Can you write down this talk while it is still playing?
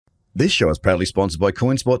This show is proudly sponsored by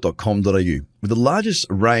coinspot.com.au, with the largest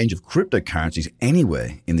range of cryptocurrencies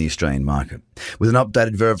anywhere in the Australian market. With an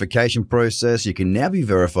updated verification process, you can now be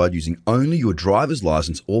verified using only your driver's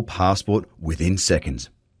license or passport within seconds.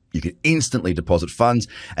 You can instantly deposit funds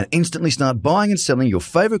and instantly start buying and selling your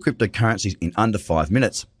favorite cryptocurrencies in under 5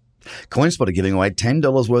 minutes. CoinSpot are giving away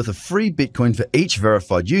 $10 worth of free Bitcoin for each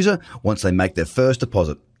verified user once they make their first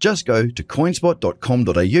deposit. Just go to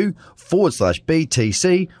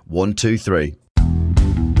coinspot.com.au/BTC123.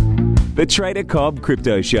 The Trader Cobb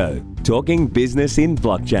Crypto Show, talking business in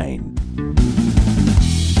blockchain.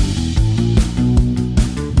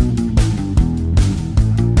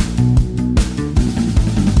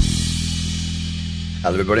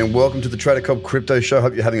 Hello everybody and welcome to the Trader Cobb Crypto Show.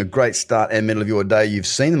 Hope you're having a great start and middle of your day. You've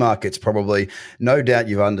seen the markets probably. No doubt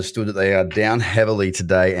you've understood that they are down heavily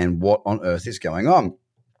today and what on earth is going on.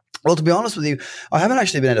 Well, to be honest with you, I haven't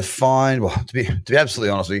actually been able to find, to be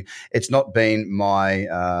absolutely honest with you, it's not been my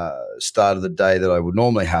start of the day that I would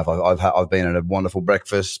normally have. I've been at a wonderful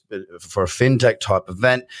breakfast for a fintech type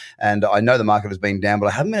event, and I know the market has been down, but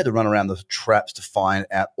I haven't been able to run around the traps to find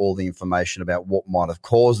out all the information about what might have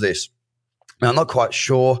caused this. Now, I'm not quite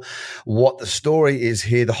sure what the story is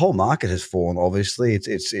here. The whole market has fallen, obviously.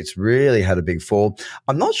 It's really had a big fall.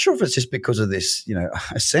 I'm not sure if it's just because of this,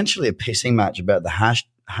 essentially a pissing match about the hash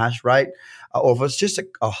rate, or if it's just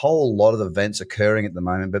a whole lot of events occurring at the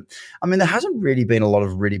moment. But, I mean, there hasn't really been a lot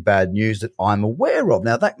of really bad news that I'm aware of.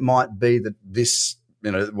 Now, that might be that this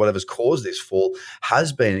whatever's caused this fall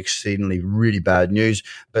has been exceedingly really bad news,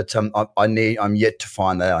 but I'm yet to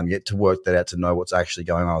find that out. I'm yet to work that out to know what's actually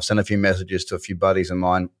going on. I've sent a few messages to a few buddies of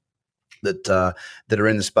mine that are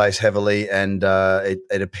in the space heavily, and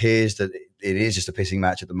it appears that it is just a pissing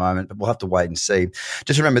match at the moment, but we'll have to wait and see.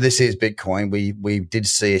 Just remember, this is Bitcoin. We did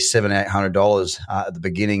see $700-800 at the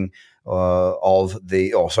beginning the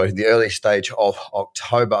early stage of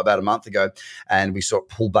October about a month ago, and we saw it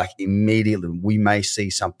pull back immediately. We may see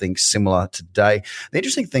something similar today. The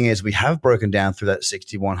interesting thing is we have broken down through that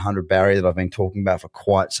 6,100 barrier that I've been talking about for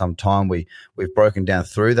quite some time. We've broken down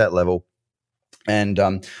through that level. And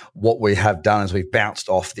what we have done is we've bounced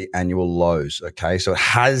off the annual lows, okay? So it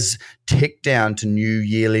has ticked down to new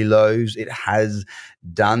yearly lows. It has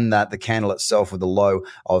done that. The candle itself with a low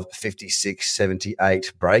of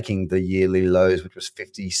 56.78, breaking the yearly lows, which was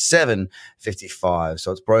 57.55.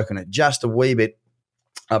 So it's broken it just a wee bit.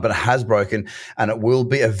 But it has broken, and it will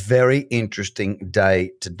be a very interesting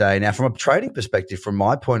day today. Now, from a trading perspective, from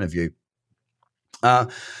my point of view,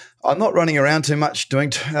 I'm not running around too much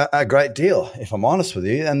doing a great deal, if I'm honest with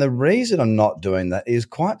you. And the reason I'm not doing that is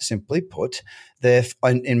quite simply put,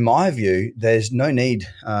 in my view, there's no need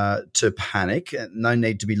to panic, no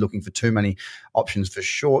need to be looking for too many options for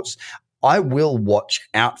shorts. I will watch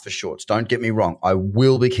out for shorts. Don't get me wrong. I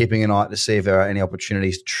will be keeping an eye to see if there are any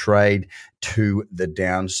opportunities to trade to the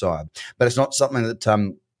downside. But it's not something that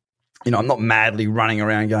I'm not madly running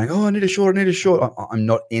around going, I need a short. I'm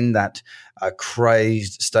not in that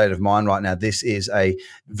crazed state of mind right now. This is a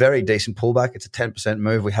very decent pullback. It's a 10%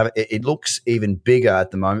 move. We have it looks even bigger at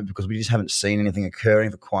the moment because we just haven't seen anything occurring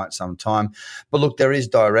for quite some time. But look, there is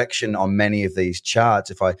direction on many of these charts.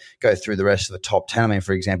 If I go through the rest of the top 10,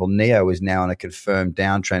 for example, NEO is now on a confirmed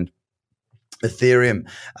downtrend. Ethereum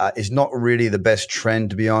is not really the best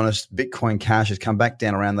trend, to be honest. Bitcoin Cash has come back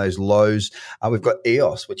down around those lows. We've got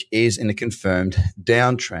EOS, which is in a confirmed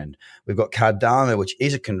downtrend. We've got Cardano, which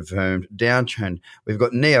is a confirmed downtrend. We've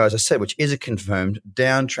got NEO, as I said, which is a confirmed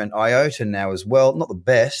downtrend. IOTA now as well, not the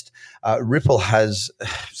best. Ripple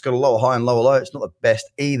it's got a lower high and lower low. It's not the best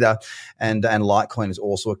either. And Litecoin is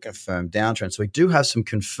also a confirmed downtrend. So we do have some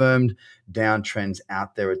confirmed downtrends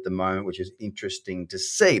out there at the moment, which is interesting to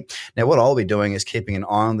see. Now, what I'll be doing is keeping an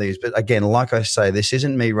eye on these. But again, like I say, this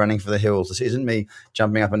isn't me running for the hills. This isn't me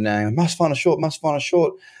jumping up and down. I must find a short,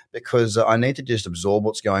 because I need to just absorb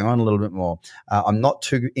what's going on a little bit more. I'm not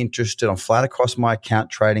too interested. I'm flat across my account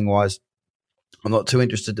trading wise. I'm not too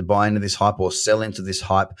interested to buy into this hype or sell into this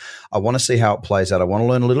hype. I want to see how it plays out. I want to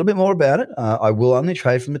learn a little bit more about it. I will only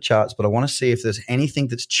trade from the charts, but I want to see if there's anything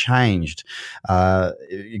that's changed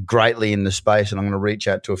greatly in the space. And I'm going to reach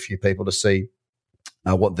out to a few people to see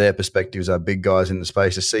what their perspectives are, big guys in the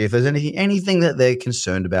space, to see if there's anything that they're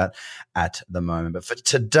concerned about at the moment. But for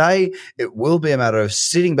today, it will be a matter of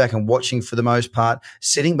sitting back and watching for the most part,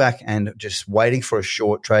 sitting back and just waiting for a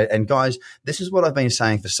short trade. And guys, this is what I've been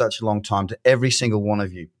saying for such a long time to every single one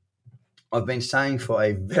of you. I've been saying for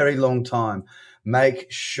a very long time,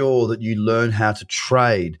 Make sure that you learn how to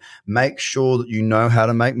trade. Make sure that you know how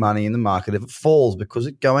to make money in the market if it falls, because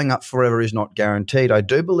it going up forever is not guaranteed. I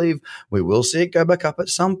do believe we will see it go back up at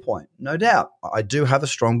some point, no doubt. I do have a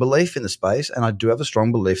strong belief in the space, and I do have a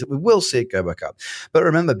strong belief that we will see it go back up. But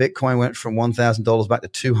remember, Bitcoin went from $1,000 back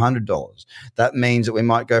to $200. That means that we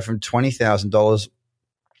might go from $20,000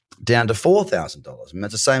 down to $4,000. And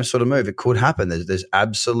that's the same sort of move. It could happen. There's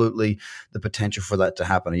absolutely the potential for that to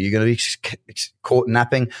happen. Are you going to be caught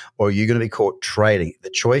napping, or are you going to be caught trading?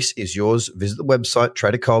 The choice is yours. Visit the website,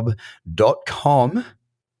 tradercobb.com, and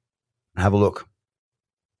have a look.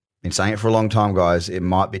 Been saying it for a long time, guys. It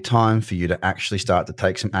might be time for you to actually start to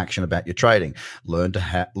take some action about your trading. Learn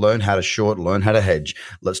how to short, learn how to hedge.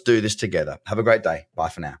 Let's do this together. Have a great day. Bye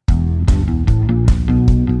for now.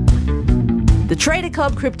 The Trader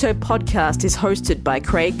Cobb Crypto Podcast is hosted by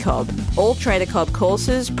Craig Cobb. All Trader Cobb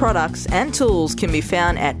courses, products, and tools can be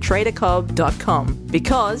found at tradercobb.com,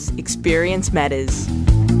 because experience matters.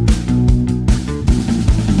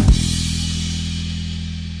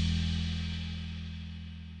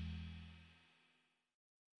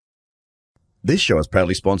 This show is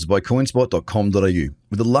proudly sponsored by coinspot.com.au,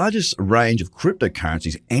 with the largest range of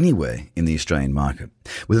cryptocurrencies anywhere in the Australian market.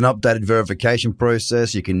 With an updated verification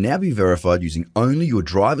process, you can now be verified using only your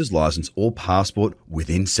driver's license or passport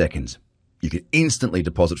within seconds. You can instantly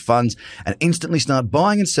deposit funds and instantly start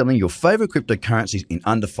buying and selling your favorite cryptocurrencies in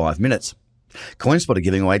under 5 minutes. CoinSpot are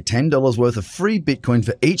giving away $10 worth of free Bitcoin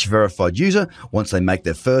for each verified user once they make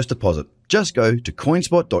their first deposit. Just go to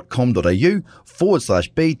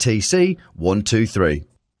coinspot.com.au/BTC123.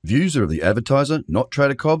 Views are of the advertiser, not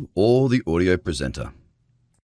Trader Cobb or the audio presenter.